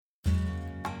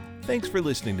Thanks for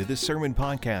listening to this sermon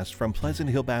podcast from Pleasant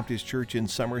Hill Baptist Church in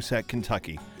Somerset,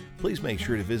 Kentucky. Please make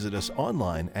sure to visit us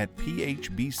online at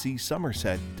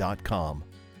phbcsomerset.com.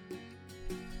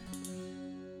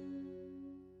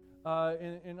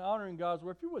 In honoring God's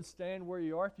word, if you would stand where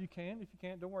you are, if you can. If you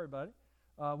can't, don't worry about it.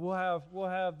 We'll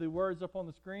have the words up on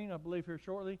the screen, I believe, here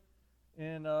shortly.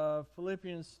 In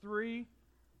Philippians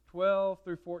 3:12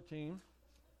 through 14.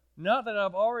 Not that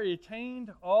I've already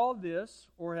attained all this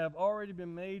or have already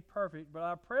been made perfect, but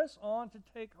I press on to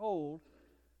take hold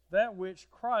that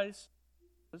which Christ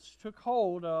took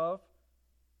hold of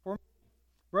for me.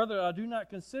 Brother, I do not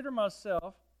consider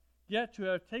myself yet to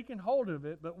have taken hold of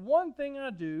it, but one thing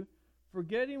I do,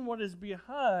 forgetting what is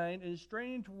behind and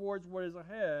straining towards what is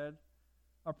ahead,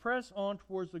 I press on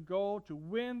towards the goal to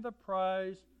win the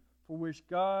prize for which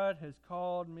God has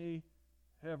called me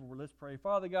heavenward. Let's pray.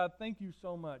 Father God, thank you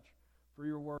so much for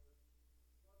your word.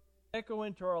 Echo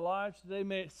into our lives today.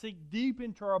 May it sink deep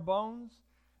into our bones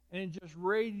and just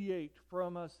radiate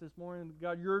from us this morning.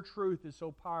 God, your truth is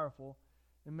so powerful,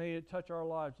 and may it touch our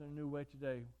lives in a new way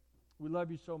today. We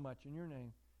love you so much. In your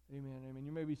name, amen, amen.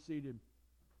 You may be seated.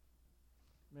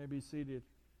 You may be seated.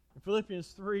 In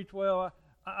Philippians 3:12,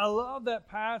 I love that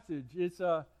passage. It's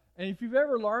and if you've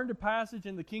ever learned a passage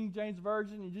in the King James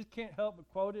Version, you just can't help but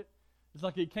quote it. It's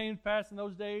like it came to pass in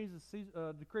those days.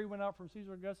 The decree went out from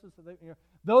Caesar Augustus. So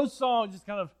those songs just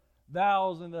kind of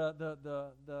thous, and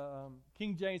the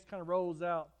King James kind of rolls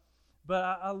out. But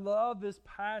I love this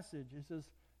passage. It says,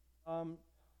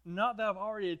 not that I've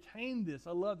already attained this.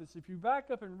 I love this. If you back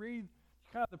up and read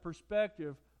kind of the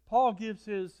perspective, Paul gives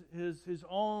his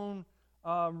own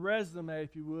resume,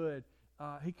 if you would.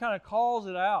 He kind of calls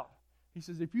it out. He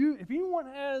says, if anyone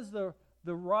has the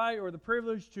right or the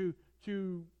privilege to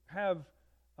have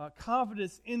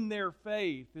confidence in their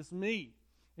faith, it's me.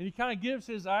 And he kind of gives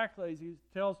his accolades. He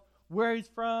tells where he's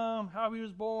from, how he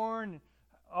was born,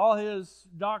 all his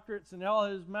doctorates and all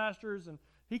his masters, and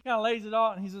he kind of lays it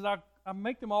out, and he says, I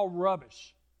make them all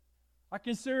rubbish. I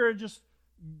consider it just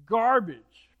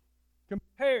garbage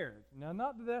compared. Now,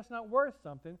 not that that's not worth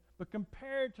something, but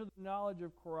compared to the knowledge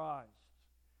of Christ.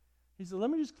 He said, let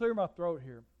me just clear my throat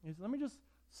here. He said, let me just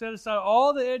set aside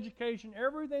all the education,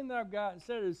 everything that I've got, and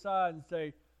set it aside and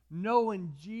say,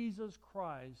 knowing Jesus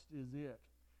Christ is it.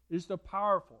 It's the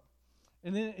powerful.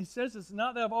 And then he says it's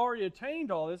not that I've already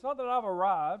attained all this, not that I've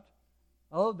arrived.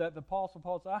 I love that the Apostle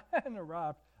Paul said, I hadn't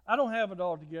arrived. I don't have it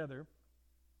all together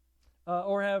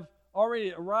or have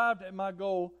already arrived at my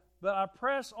goal, but I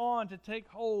press on to take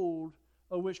hold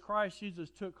of which Christ Jesus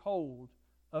took hold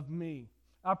of me.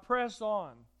 I press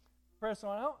on. Press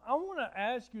on. I want to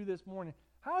ask you this morning,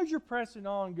 how's your pressing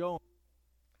on going?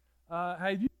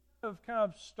 Have you kind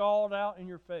of stalled out in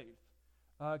your faith?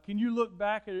 Can you look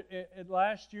back at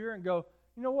last year and go,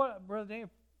 you know what, Brother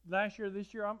Dan, last year,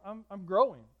 this year, I'm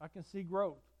growing. I can see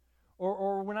growth.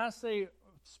 Or when I say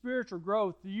spiritual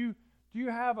growth, do you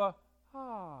have a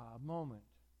moment?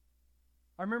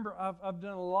 I remember I've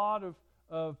done a lot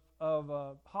of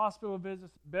hospital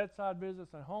visits, bedside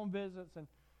visits, and home visits,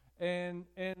 and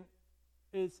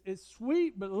it's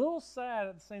sweet but a little sad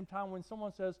at the same time when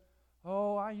someone says,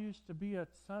 "Oh, I used to be a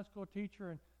Sunday school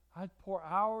teacher and I'd pour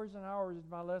hours and hours into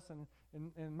my lesson,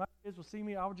 and my kids will see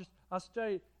me. I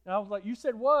studied." And I was like, "You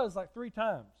said was like 3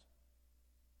 times.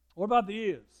 What about the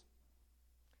is?" It's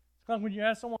kind of when you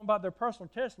ask someone about their personal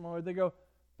testimony, they go,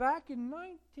 "Back in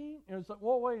 19," and it's like,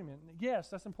 well, wait a minute. Yes,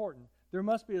 that's important. There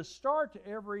must be a start to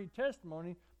every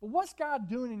testimony, but what's God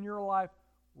doing in your life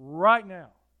right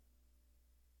now?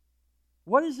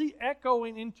 What is He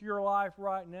echoing into your life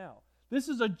right now? This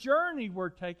is a journey we're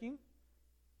taking.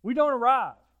 We don't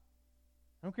arrive.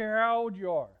 I don't care how old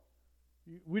you are.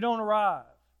 We don't arrive.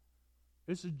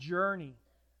 It's a journey.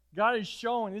 God is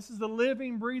showing. This is the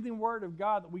living, breathing Word of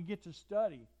God that we get to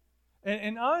study.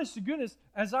 And honest to goodness,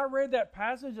 as I read that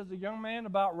passage as a young man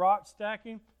about rock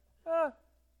stacking, it's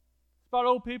about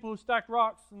old people who stacked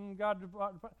rocks and God,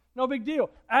 no big deal.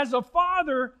 As a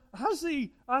father, I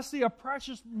see a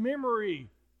precious memory.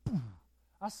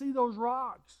 I see those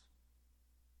rocks.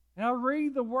 And I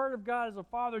read the Word of God as a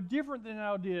father different than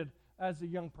I did as a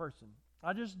young person.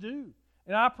 I just do.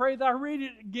 And I pray that I read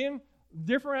it again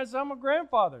different as I'm a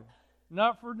grandfather,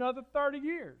 not for another 30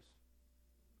 years.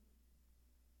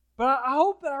 But I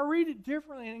hope that I read it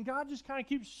differently, and God just kind of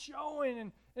keeps showing,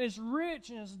 and it's rich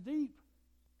and it's deep.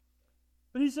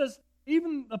 But he says,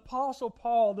 even the Apostle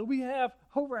Paul, that we have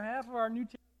over half of our New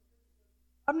Testament,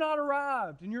 I've not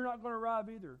arrived, and you're not going to arrive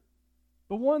either.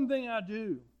 But one thing I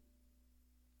do,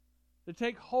 to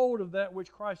take hold of that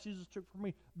which Christ Jesus took from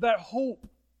me, that hope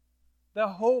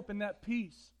and that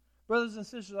peace. Brothers and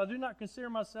sisters, I do not consider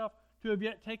myself to have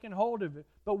yet taken hold of it.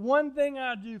 But one thing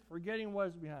I do, forgetting what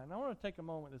is behind. I want to take a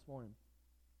moment this morning.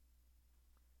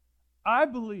 I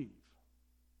believe,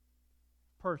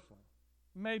 personally,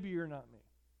 maybe you're not me.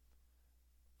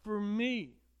 For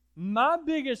me, my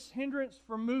biggest hindrance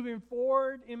from moving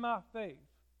forward in my faith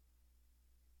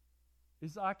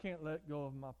is I can't let go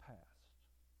of my past.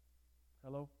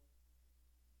 Hello?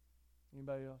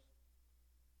 Anybody else?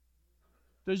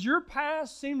 Does your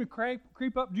past seem to creep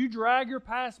up? Do you drag your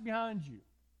past behind you?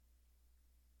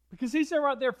 Because he said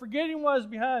right there, forgetting what is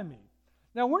behind me.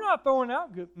 Now, we're not throwing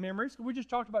out good memories, because we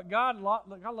just talked about God a lot.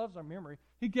 Look, God loves our memory.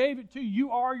 He gave it to you.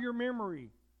 You are your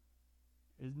memory.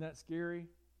 Isn't that scary?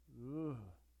 Ugh.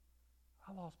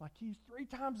 I lost my keys 3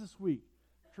 times this week.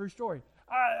 True story.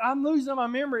 I'm losing my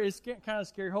memory. It's kind of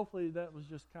scary. Hopefully that was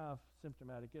just kind of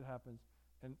symptomatic. It happens.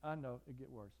 And I know it get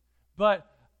worse. But,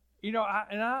 you know,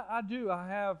 I do. I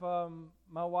have,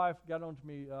 my wife got on to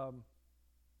me a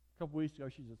couple weeks ago.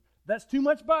 She says, that's too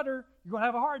much butter. You're going to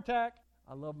have a heart attack.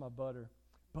 I love my butter.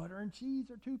 Butter and cheese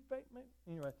are too fake.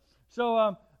 Anyway,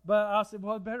 so, but I said,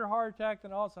 well, better heart attack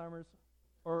than Alzheimer's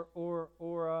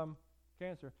or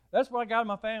cancer. That's what I got in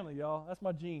my family, y'all. That's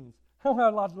my genes. I don't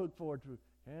have a lot to look forward to.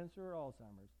 Cancer or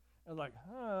Alzheimer's. I was like,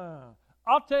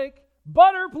 I'll take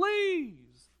butter, please.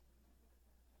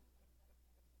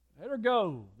 Let her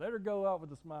go. Let her go out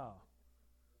with a smile.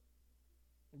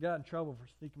 I got in trouble for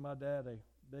sneaking my dad a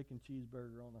bacon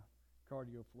cheeseburger on the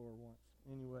cardio floor once.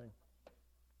 Anyway,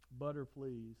 butter,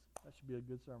 please. That should be a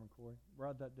good sermon, Corey.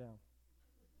 Write that down.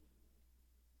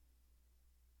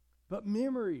 But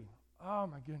memory, oh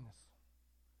my goodness.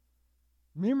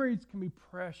 Memories can be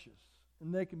precious,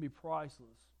 and they can be priceless.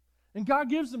 And God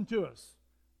gives them to us.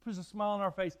 Puts a smile on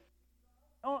our face.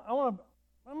 Can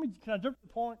I jump to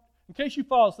the point? In case you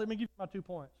fall asleep, let me give you my 2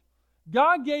 points.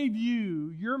 God gave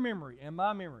you your memory and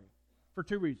my memory for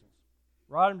 2 reasons.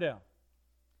 Write them down.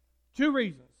 2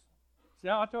 reasons. See,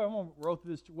 I told you I'm going to roll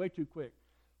through this way too quick.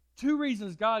 2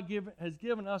 reasons God has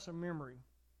given us a memory.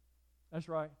 That's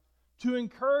right. To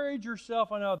encourage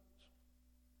yourself and others.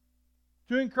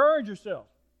 To encourage yourself.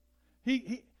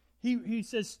 He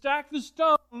says, stack the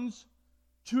stones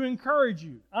to encourage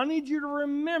you. I need you to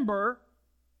remember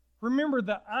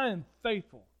that I am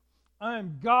faithful. I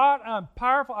am God. I'm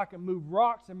powerful. I can move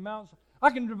rocks and mountains. I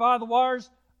can divide the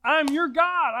waters. I'm your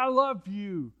God. I love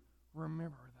you.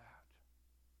 Remember that.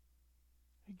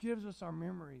 He gives us our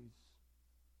memories.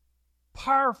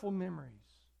 Powerful memories.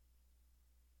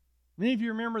 Many of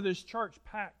you remember this church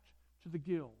packed to the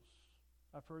gills.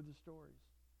 I've heard the stories.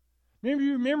 Many of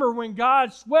you remember when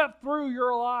God swept through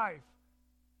your life.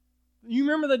 You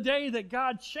remember the day that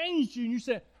God changed you and you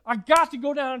said, I got to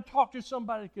go down and talk to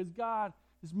somebody because God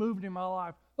is moving in my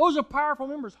life. Those are powerful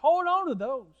memories. Hold on to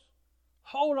those.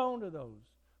 Hold on to those.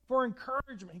 For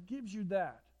encouragement, He gives you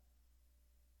that.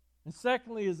 And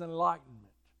secondly is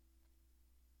enlightenment.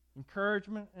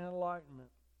 Encouragement and enlightenment.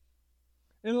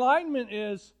 Enlightenment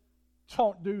is,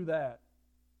 don't do that.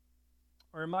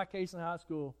 Or in my case in high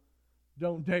school,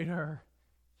 don't date her.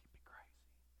 She'd be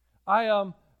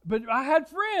crazy. But I had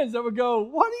friends that would go,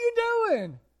 what are you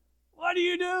doing? What are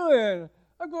you doing?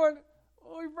 I'm going,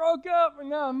 we broke up and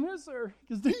now I miss her.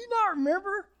 Because do you not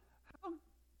remember?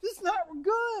 This is not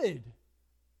good.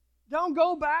 Don't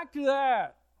go back to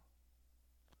that.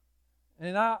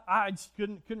 And I just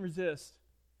couldn't resist.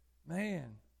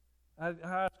 Man, I had a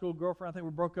high school girlfriend. I think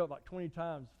we broke up like 20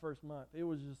 times the first month. It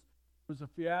was a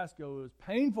fiasco. It was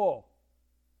painful.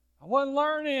 I wasn't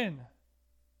learning.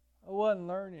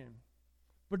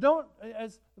 But don't,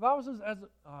 as the Bible says,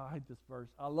 I hate this verse.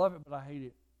 I love it, but I hate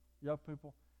it. Young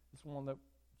people, it's one that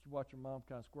you watch your mom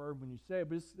kind of squirm when you say it,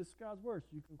 but it's God's word, so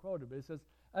you can quote it. But it says,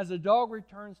 as a dog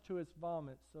returns to its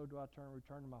vomit, so do I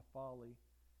return to my folly,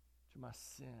 to my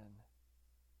sin.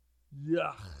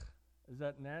 Yuck. Is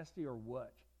that nasty or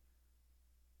what?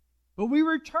 But we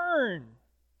return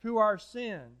to our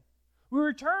sin. We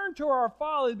return to our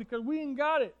folly because we ain't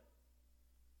got it.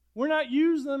 We're not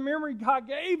using the memory God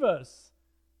gave us.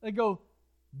 They go,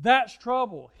 that's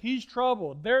trouble. He's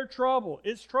trouble. They're trouble.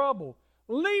 It's trouble.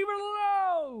 Leave it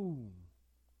alone.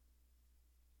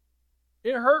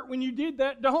 It hurt when you did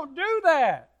that. Don't do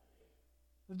that.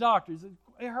 The doctor says,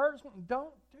 it hurts.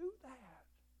 Don't do that.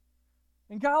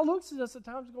 And God looks at us at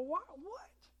times and goes, what?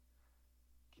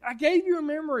 I gave you a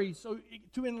memory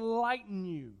to enlighten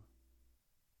you.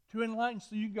 To enlighten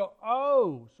so you go,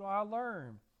 oh, so I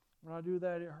learned. When I do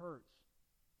that, it hurts.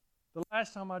 The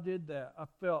last time I did that, I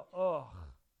felt, ugh.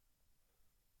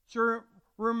 So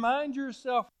remind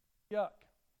yourself, yuck.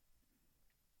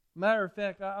 Matter of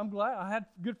fact, I'm glad I had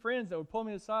good friends that would pull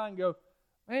me aside and go,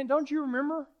 man, don't you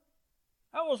remember?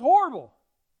 That was horrible.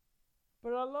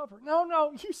 But I love her.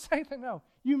 No, you say that. No,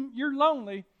 you're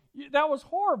lonely. That was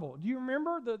horrible. Do you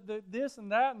remember the this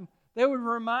and that? And they would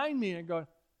remind me and go,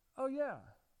 oh yeah.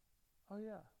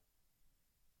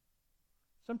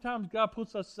 Sometimes God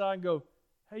puts us aside and go,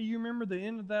 hey, you remember the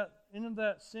end of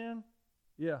that sin?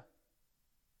 Yeah.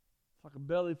 It's like a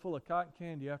belly full of cotton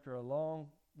candy after a long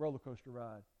roller coaster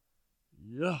ride.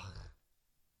 Yuck.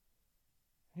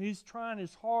 He's trying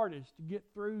his hardest to get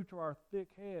through to our thick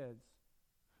heads.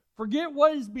 Forget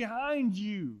what is behind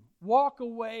you. Walk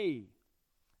away.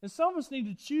 And some of us need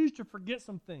to choose to forget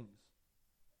some things.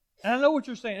 And I know what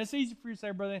you're saying. It's easy for you to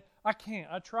say, brother, I can't.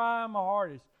 I try my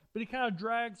hardest. But it kind of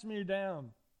drags me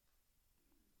down.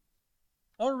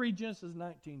 I want to read Genesis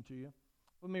 19 to you.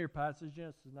 With me your passage,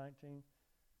 Genesis 19.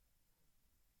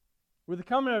 With the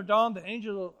coming of dawn, the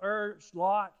angel urged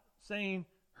Lot, saying,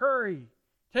 hurry,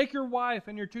 take your wife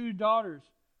and your 2 daughters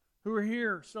who are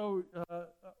here,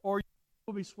 or you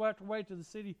will be swept away to the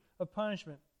city of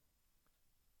punishment.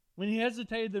 When he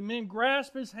hesitated, the men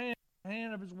grasped his hand, the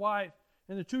hand of his wife,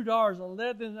 and the 2 daughters, and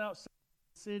led them outside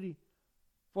the city.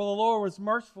 For the Lord was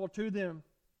merciful to them.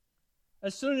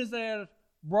 As soon as they had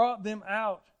brought them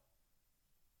out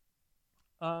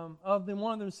of them,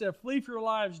 one of them said, flee for your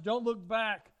lives, don't look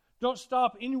back, don't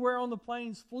stop anywhere on the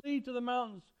plains, flee to the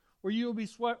mountains, where you'll be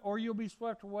swept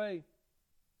away.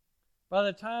 By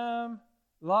the time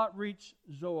Lot reached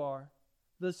Zoar,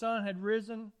 the sun had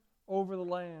risen over the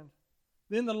land.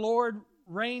 Then the Lord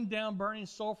rained down burning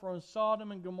sulfur on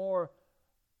Sodom and Gomorrah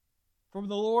from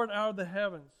the Lord out of the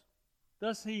heavens.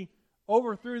 Thus he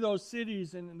overthrew those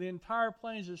cities, and the entire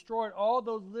plains, destroyed all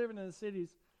those living in the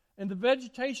cities, and the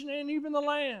vegetation and even the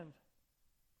land.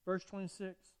 Verse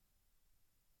 26.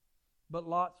 But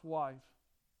Lot's wife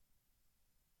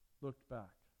looked back,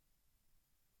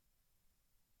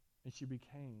 and she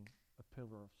became a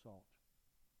pillar of salt.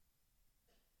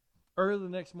 Early the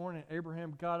next morning,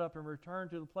 Abraham got up and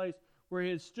returned to the place where he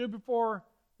had stood before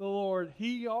the Lord.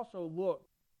 He also looked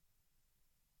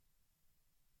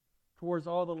towards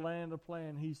all the land of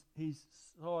plan. He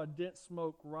saw a dense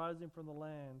smoke rising from the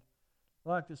land,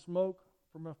 like the smoke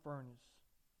from a furnace.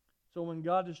 So when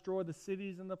God destroyed the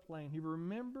cities in the plain, he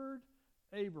remembered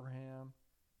Abraham,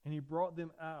 and he brought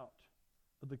them out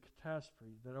of the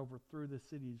catastrophe that overthrew the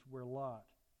cities where Lot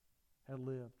had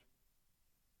lived.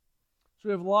 So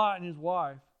we have Lot and his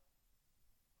wife.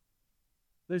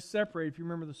 They're separated. If you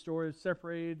remember the story, they're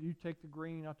separated. You take the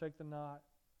green, I'll take the knot.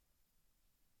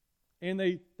 And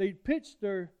they pitched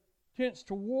their tents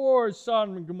towards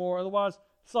Sodom and Gomorrah. Otherwise,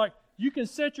 it's like you can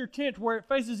set your tent where it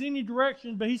faces any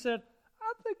direction. But he said,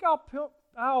 I think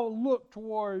I'll look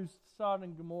towards Sodom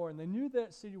and Gomorrah. And they knew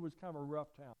that city was kind of a rough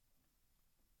town.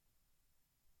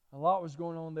 A lot was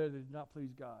going on there that did not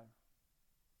please God.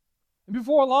 And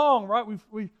before long, right,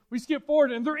 we skip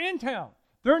forward and they're in town.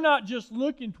 They're not just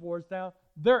looking towards town,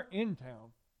 they're in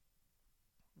town.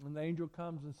 And the angel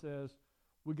comes and says,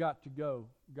 we got to go.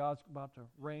 God's about to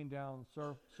rain down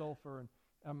sulfur. And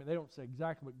I mean, they don't say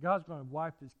exactly, but God's going to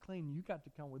wipe this clean. You got to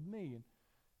come with me.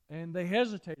 And they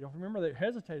hesitated. Remember, they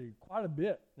hesitated quite a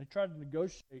bit. They tried to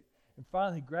negotiate. And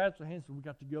finally, he grabs their hands and said, we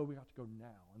got to go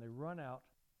now. And they run out.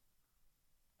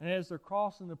 And as they're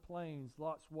crossing the plains,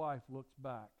 Lot's wife looks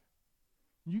back.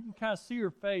 You can kind of see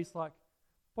her face like,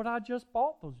 but I just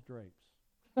bought those drapes.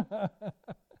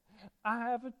 I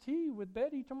have a tea with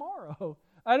Betty tomorrow.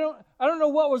 I don't know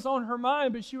what was on her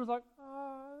mind, but she was like,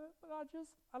 but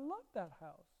I love that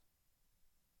house.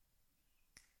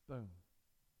 Boom.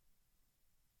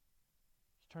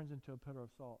 She turns into a pillar of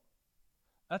salt.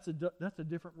 That's a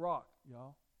different rock,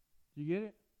 y'all. Do you get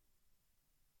it?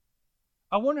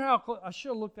 I wonder how close. I should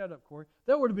have looked that up, Corey.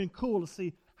 That would have been cool to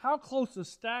see how close a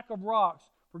stack of rocks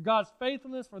for God's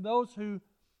faithfulness for those who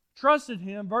trusted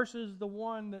Him versus the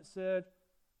one that said,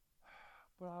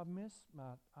 "But I miss my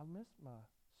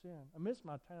sin. I miss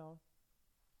my town."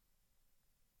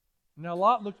 Now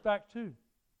Lot looks back too.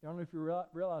 I don't know if you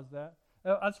realize that.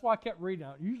 That's why I kept reading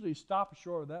out. Usually stop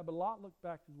short of that, but Lot looked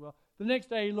back as well. The next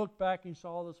day he looked back and he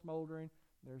saw the smoldering.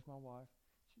 There's my wife.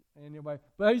 Anyway,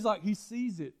 but he's like, he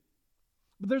sees it.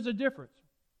 But there's a difference.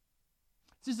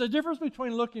 See, there's a difference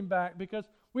between looking back because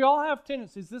we all have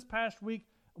tendencies. This past week,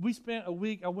 we spent a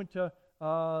week. I went to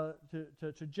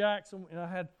Jackson and I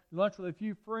had lunch with a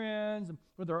few friends and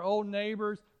with our old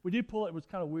neighbors. We did pull. It was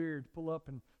kind of weird to pull up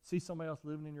and see somebody else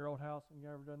living in your old house. Have you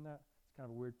ever done that? It's kind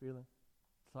of a weird feeling.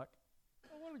 It's like,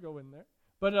 I want to go in there.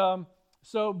 But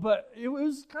it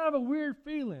was kind of a weird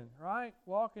feeling, right?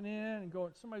 Walking in and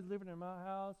going, somebody's living in my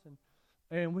house,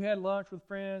 and we had lunch with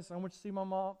friends. I went to see my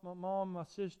mom, my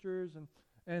sisters,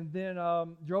 and then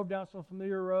drove down some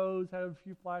familiar roads, had a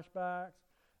few flashbacks,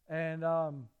 and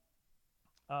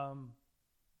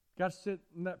got to sit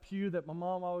in that pew that my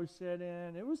mom always sat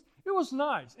in. It was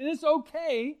nice, and it's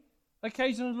okay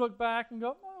occasionally to look back and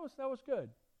go, "Oh, that was good."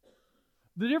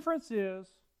 The difference is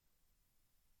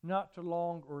not to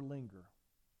long or linger.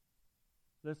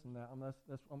 Listen,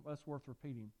 that's worth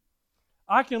repeating.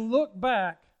 I can look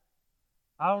back.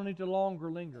 I don't need to long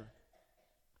or linger,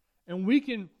 and we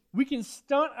can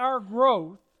stunt our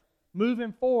growth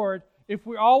moving forward if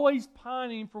we're always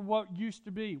pining for what used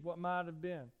to be, what might have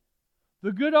been.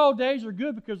 The good old days are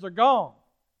good because they're gone.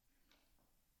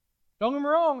 Don't get me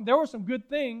wrong, there were some good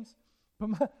things,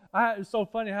 but it's so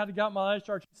funny. I had a guy at my last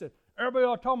church. He said, "Everybody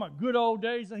all talking about good old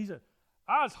days," and he said,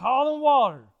 "I was hauling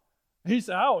water." He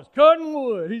said, "I was cutting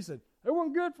wood." He said, "It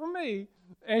wasn't good for me."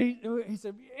 And he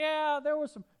said, "Yeah, there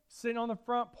was some sitting on the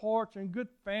front porch and good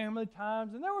family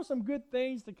times, and there were some good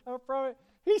things to come from it."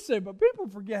 He said, "But people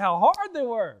forget how hard they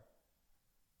were."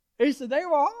 He said, "They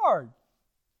were hard.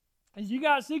 And you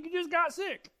got sick, you just got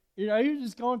sick." He was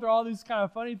just going through all these kind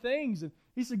of funny things. And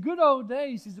he said, "Good old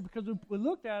days." He said, because we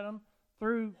looked at them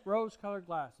through rose-colored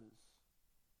glasses.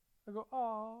 I go,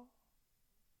 "Oh."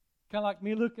 Kind of like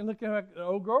me looking at the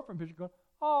old girlfriend picture going,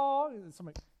 "Oh." And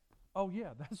somebody, "Oh,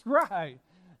 yeah, that's right.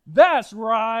 That's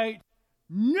right.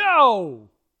 No."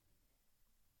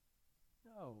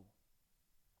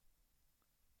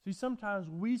 See, sometimes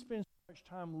we spend so much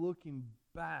time looking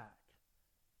back,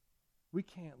 we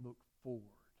can't look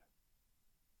forward.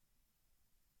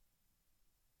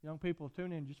 Young people,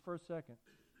 tune in just for a second.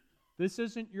 This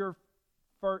isn't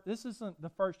the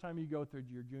first time you go through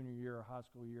your junior year or high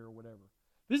school year or whatever.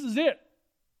 This is it.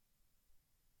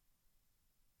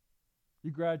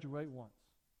 You graduate once.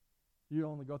 You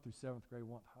only go through 7th grade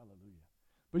once. Hallelujah.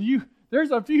 But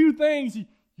there's a few things.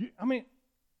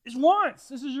 It's once.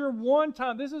 This is your one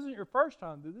time. This isn't your first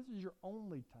time through. This is your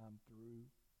only time through.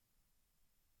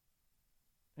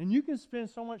 And you can spend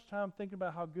so much time thinking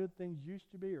about how good things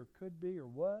used to be or could be or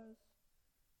was.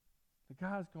 The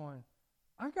God's going,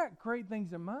 "I got great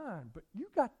things in mind, but you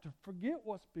got to forget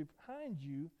what's behind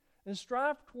you and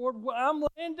strive toward what I'm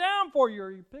laying down for you." Or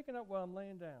are you picking up what I'm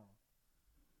laying down?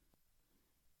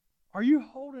 Are you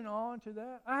holding on to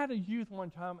that? I had a youth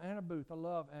one time, Anna Booth. I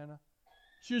love Anna.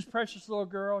 She was a precious little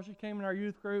girl. She came in our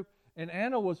youth group, and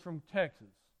Anna was from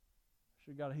Texas.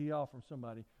 She got a he off from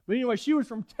somebody. But anyway, she was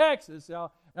from Texas.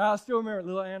 I still remember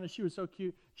little Anna. She was so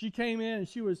cute. She came in, and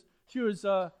she was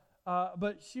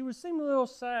but she was seeming a little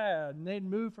sad. And they'd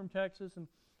moved from Texas,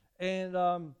 and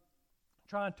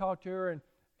trying to talk to her,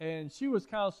 and she was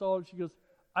kind of sold. She goes,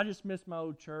 "I just miss my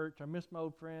old church. I miss my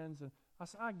old friends." And I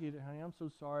said, "I get it, honey. I'm so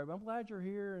sorry, but I'm glad you're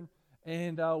here."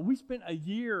 And we spent a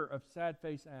year of sad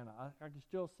face Anna. I can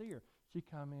still see her. She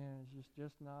come in, it's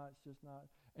just not.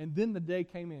 And then the day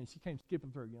came in. She came skipping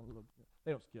through again a little bit.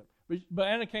 They don't skip. But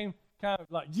Anna came kind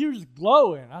of like, you were just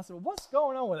glowing. I said, "What's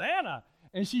going on with Anna?"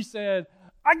 And she said,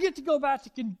 "I get to go back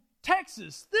to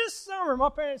Texas this summer." My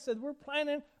parents said, "We're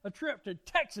planning a trip to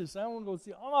Texas. I want to go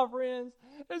see all my friends.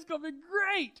 It's going to be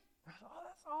great." I said, "Oh,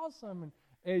 that's awesome."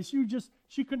 And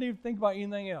she couldn't even think about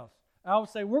anything else. I would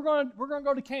say, we're going to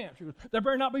go to camp. She goes, "That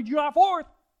better not be July 4th.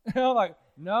 And I'm like,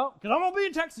 "No, because I'm going to be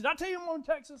in Texas. I tell you I'm going to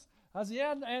Texas." I said,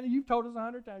 "Yeah, Anna, you've told us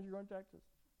 100 times you're going to Texas."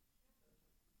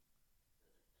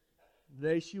 The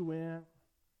day she went,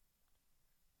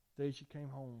 the day she came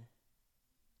home,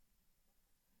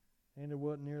 Anna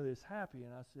wasn't nearly as happy.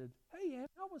 And I said, "Hey, Anna,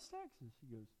 how was Texas?" She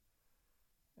goes,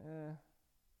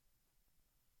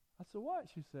 I said, "What?"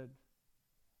 She said,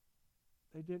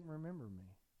 "They didn't remember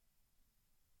me."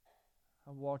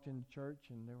 I walked into church,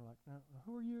 and they were like, "Now,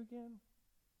 who are you again?"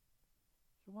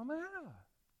 I said, "Well, I'm Anna."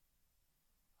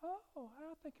 "Oh, I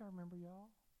don't think I remember y'all."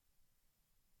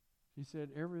 She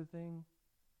said, "Everything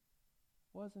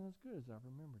wasn't as good as I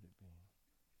remembered it being."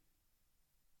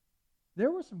 There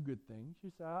were some good things.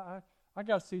 She said, I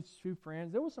got to see two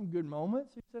friends. There were some good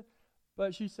moments.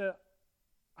 But she said,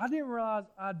 I didn't realize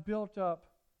I'd built up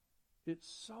it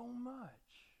so much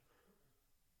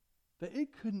that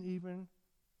it couldn't even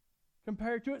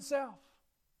compare to itself.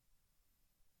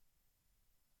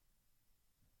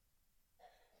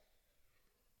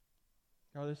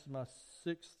 Now, this is my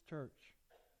 6th church,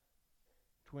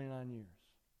 29 years.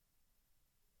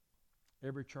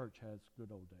 Every church has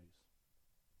good old days.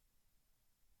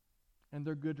 And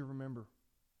they're good to remember.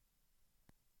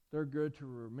 They're good to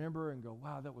remember and go,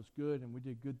 "Wow, that was good, and we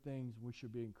did good things, and we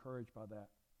should be encouraged by that."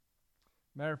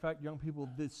 Matter of fact, young people,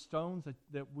 the stones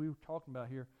that we were talking about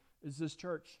here is this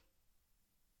church.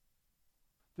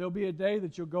 There'll be a day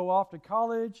that you'll go off to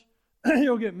college,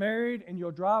 you'll get married, and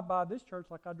you'll drive by this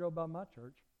church like I drove by my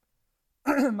church.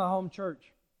 my home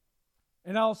church.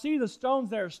 And I'll see the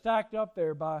stones that are stacked up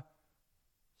there by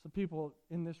some people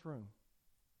in this room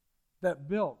that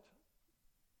built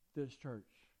this church,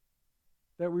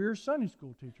 that were your Sunday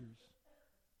school teachers,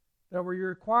 that were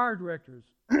your choir directors,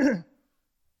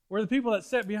 were the people that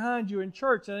sat behind you in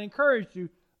church and encouraged you.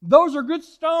 Those are good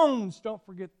stones. Don't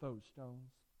forget those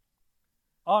stones.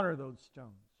 Honor those stones.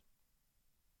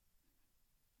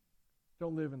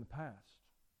 Don't live in the past.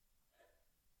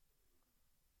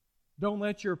 Don't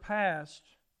let your past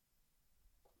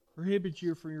prohibit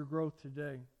you from your growth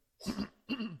today.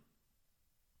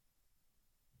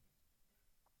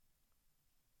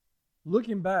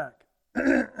 Looking back,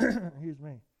 excuse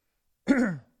me.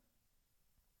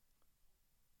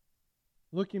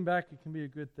 Looking back, it can be a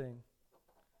good thing.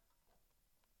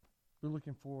 But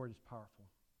looking forward is powerful.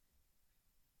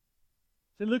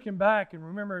 See, looking back and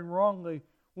remembering wrongly,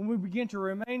 when we begin to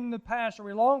remain in the past or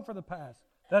we long for the past,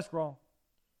 that's wrong.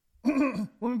 When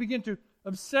we begin to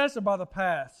obsess about the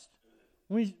past,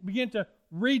 when we begin to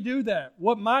redo that,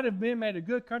 what might have been made a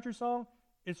good country song,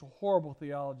 it's horrible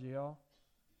theology, y'all.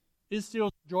 It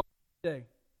steals joy today.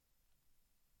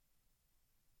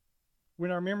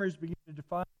 When our memories begin to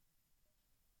define,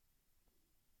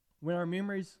 when our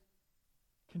memories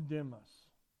condemn us.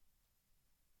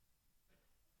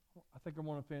 I think I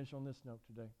want to finish on this note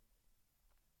today.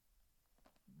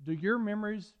 Do your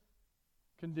memories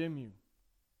condemn you?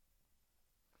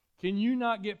 Can you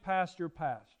not get past your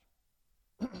past?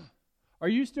 Are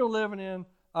you still living in,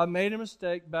 I made a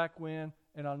mistake back when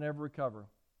and I'll never recover?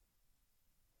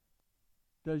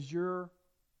 Does your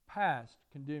past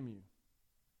condemn you?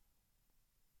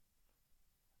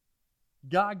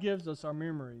 God gives us our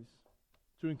memories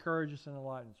to encourage us and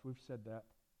enlighten us. We've said that.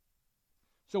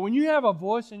 So when you have a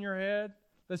voice in your head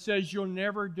that says you'll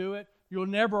never do it, you'll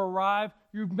never arrive,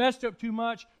 you've messed up too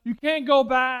much, you can't go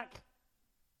back,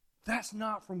 that's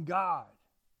not from God.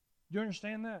 Do you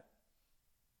understand that?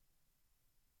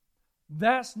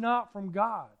 That's not from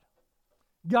God.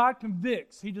 God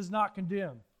convicts. He does not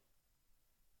condemn.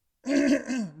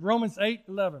 Romans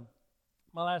 8:11.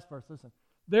 My last verse, listen.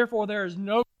 Therefore there is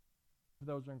no for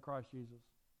those who are in Christ Jesus.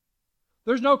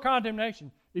 There's no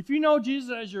condemnation. If you know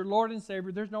Jesus as your Lord and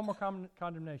Savior, there's no more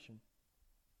condemnation.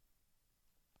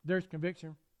 There's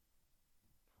conviction.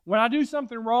 When I do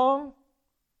something wrong,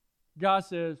 God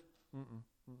says, I'm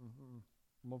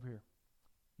over here.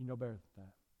 You know better than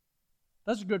that.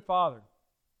 That's a good father.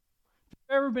 If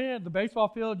you've ever been at the baseball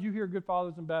field, you hear good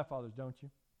fathers and bad fathers, don't you?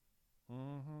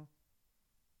 Mm-hmm.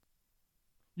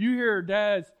 You hear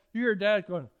dads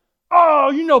going,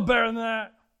 oh, you know better than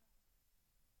that.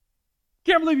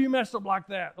 Can't believe you messed up like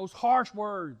that. Those harsh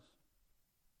words.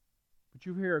 But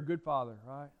you hear a good father,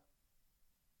 right?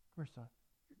 Come here, son.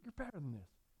 You're better than this.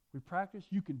 We practice,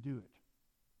 you can do it.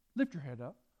 Lift your head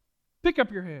up. Pick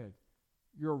up your head.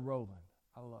 You're Rowland.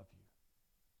 I love you.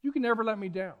 You can never let me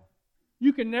down.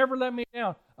 You can never let me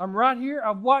down. I'm right here.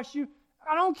 I've watched you.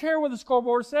 I don't care what the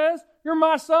scoreboard says. You're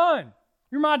my son.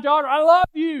 You're my daughter. I love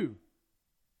you.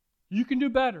 You can do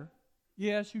better.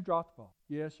 Yes, you dropped the ball.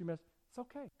 Yes, you missed. It's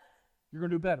okay. You're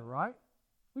going to do better, right?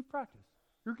 We've practiced.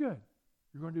 You're good.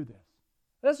 You're going to do this.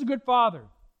 That's a good father.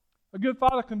 A good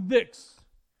father convicts.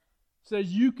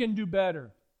 Says you can do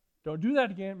better. Don't do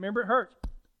that again. Remember, it hurts.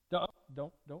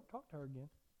 Don't talk to her again.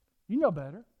 You know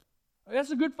better.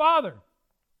 That's a good father.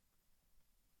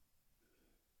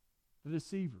 The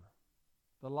deceiver,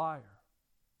 the liar,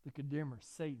 the condemner,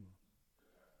 Satan,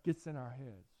 gets in our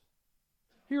heads.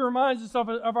 He reminds us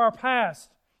of our past.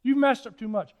 You messed up too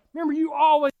much. Remember, you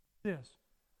always do this.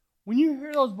 When you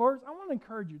hear those words, I want to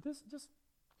encourage you. Just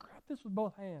grab this with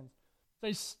both hands.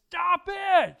 Say, stop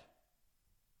it.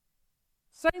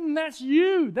 Satan, that's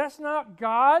you. That's not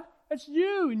God. That's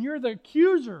you. And you're the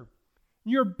accuser.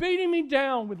 You're beating me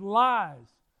down with lies.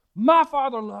 My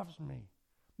Father loves me.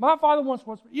 My Father wants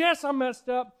what's... Yes, I messed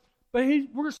up, but I'm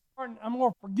going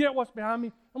to forget what's behind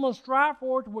me. I'm going to strive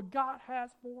forward to what God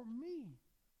has for me.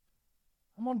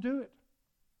 I'm going to do it.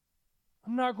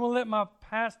 I'm not going to let my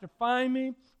past define me.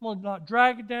 I'm going to not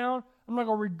drag it down. I'm not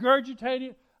going to regurgitate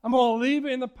it. I'm going to leave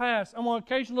it in the past. I'm going to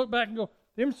occasionally look back and go,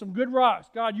 them some good rocks.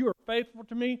 God, you are faithful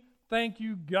to me. Thank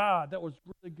you, God. That was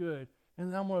really good.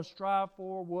 And I'm going to strive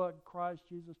for what Christ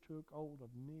Jesus took hold of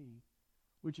me,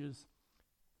 which is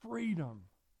freedom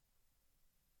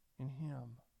in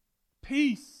Him.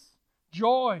 Peace,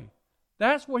 joy.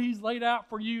 That's what He's laid out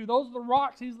for you. Those are the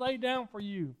rocks He's laid down for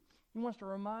you. He wants to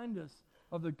remind us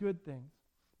of the good things.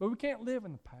 But we can't live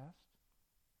in the past.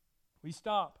 We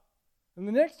stop. And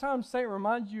the next time Satan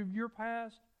reminds you of your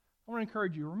past, I want to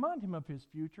encourage you, remind him of his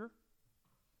future.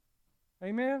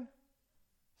 Amen?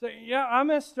 Say, yeah, I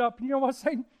messed up. You know what,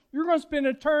 Satan? You're going to spend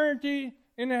eternity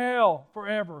in hell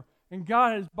forever. And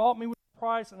God has bought me with a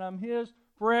price, and I'm His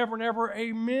forever and ever.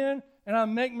 Amen. And I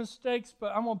make mistakes,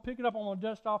 but I'm going to pick it up. I'm going to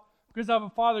dust off because I have a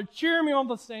Father cheering me on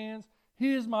the sands.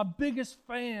 He is my biggest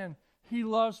fan. He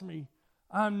loves me.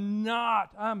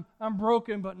 I'm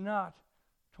broken, but not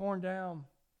torn down.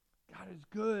 God is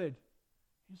good.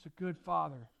 He's a good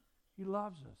Father. He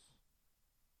loves us.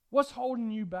 What's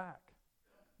holding you back?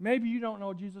 Maybe you don't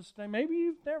know Jesus' name. Maybe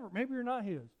you're not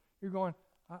His. You're going,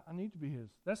 I need to be His.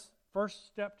 That's first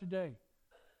step today,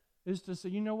 is to say,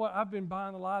 you know what? I've been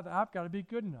buying the lie that I've got to be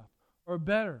good enough or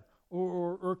better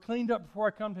or cleaned up before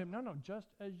I come to Him. No, just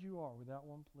as you are without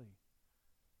one plea.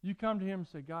 You come to Him and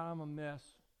say, God, I'm a mess,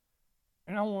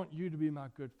 and I want You to be my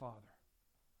good Father.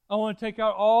 I want to take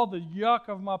out all the yuck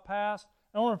of my past.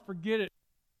 I want to forget it.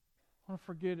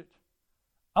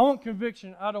 I want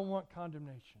conviction. I don't want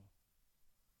condemnation.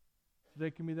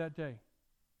 Today can be that day.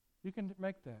 You can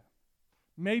make that.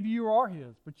 Maybe you are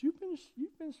His, but you've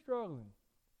been struggling.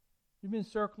 You've been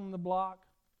circling the block.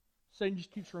 Satan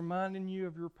just keeps reminding you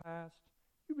of your past.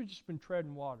 You've just been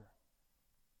treading water.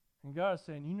 And God is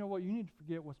saying, you know what? You need to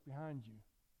forget what's behind you.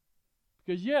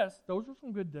 Because yes, those are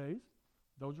some good days.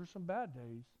 Those are some bad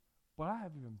days. But I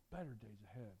have even better days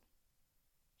ahead.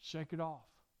 Shake it off.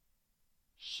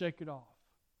 Shake it off.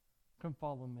 Come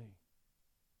follow me.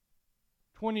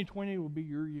 2020 will be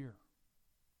your year.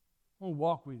 I'm going to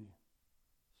walk with you.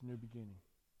 It's a new beginning.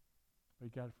 But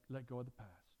you got to let go of the past.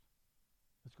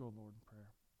 Let's go, Lord, in prayer.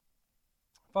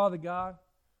 Father God,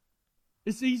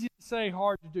 it's easy to say,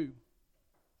 hard to do.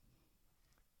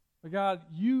 But God,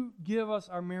 You give us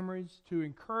our memories to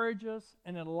encourage us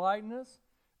and enlighten us.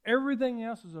 Everything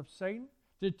else is of Satan,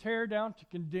 to tear down, to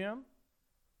condemn.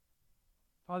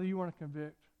 Father, You want to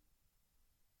convict.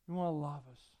 You want to love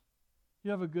us.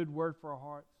 You have a good word for our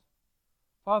hearts.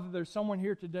 Father, there's someone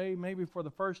here today, maybe for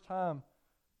the first time,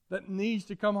 that needs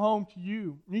to come home to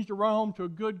You, needs to run home to a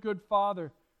good, good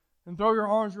Father and throw your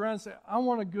arms around and say, I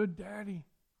want a good daddy.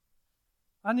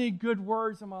 I need good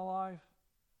words in my life.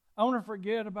 I want to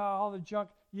forget about all the junk.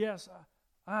 Yes,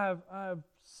 I have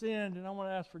sinned, and I want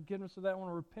to ask forgiveness of that. I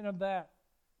want to repent of that.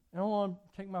 And I want to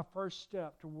take my first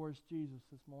step towards Jesus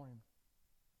this morning.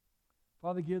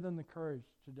 Father, give them the courage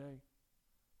today.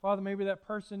 Father, maybe that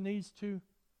person needs to,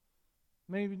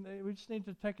 maybe we just need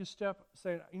to take a step and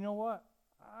say, you know what?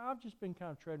 I've just been kind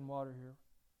of treading water here.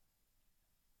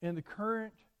 And the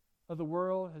current of the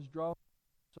world has drawn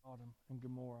Sodom and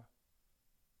Gomorrah.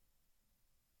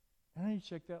 And I need to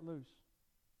shake that loose.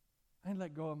 I need to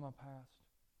let go of my past.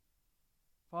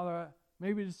 Father,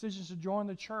 maybe decisions to join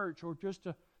the church or just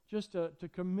to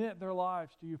commit their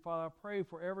lives to You. Father, I pray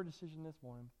for every decision this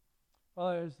morning.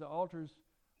 Father, as the altars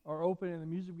are open and the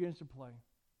music begins to play,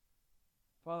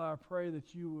 Father, I pray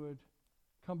that You would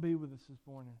come be with us this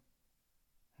morning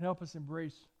and help us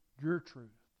embrace Your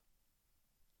truth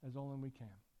as only we can.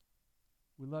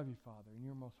 We love You, Father, in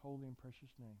Your most holy and precious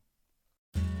name.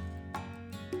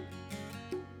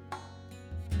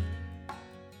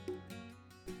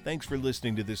 Thanks for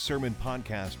listening to this sermon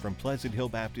podcast from Pleasant Hill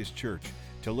Baptist Church.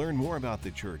 To learn more about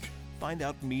the church, find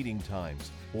out meeting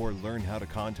times, or learn how to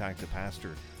contact the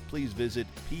pastor, please visit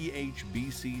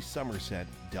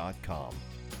phbcsomerset.com.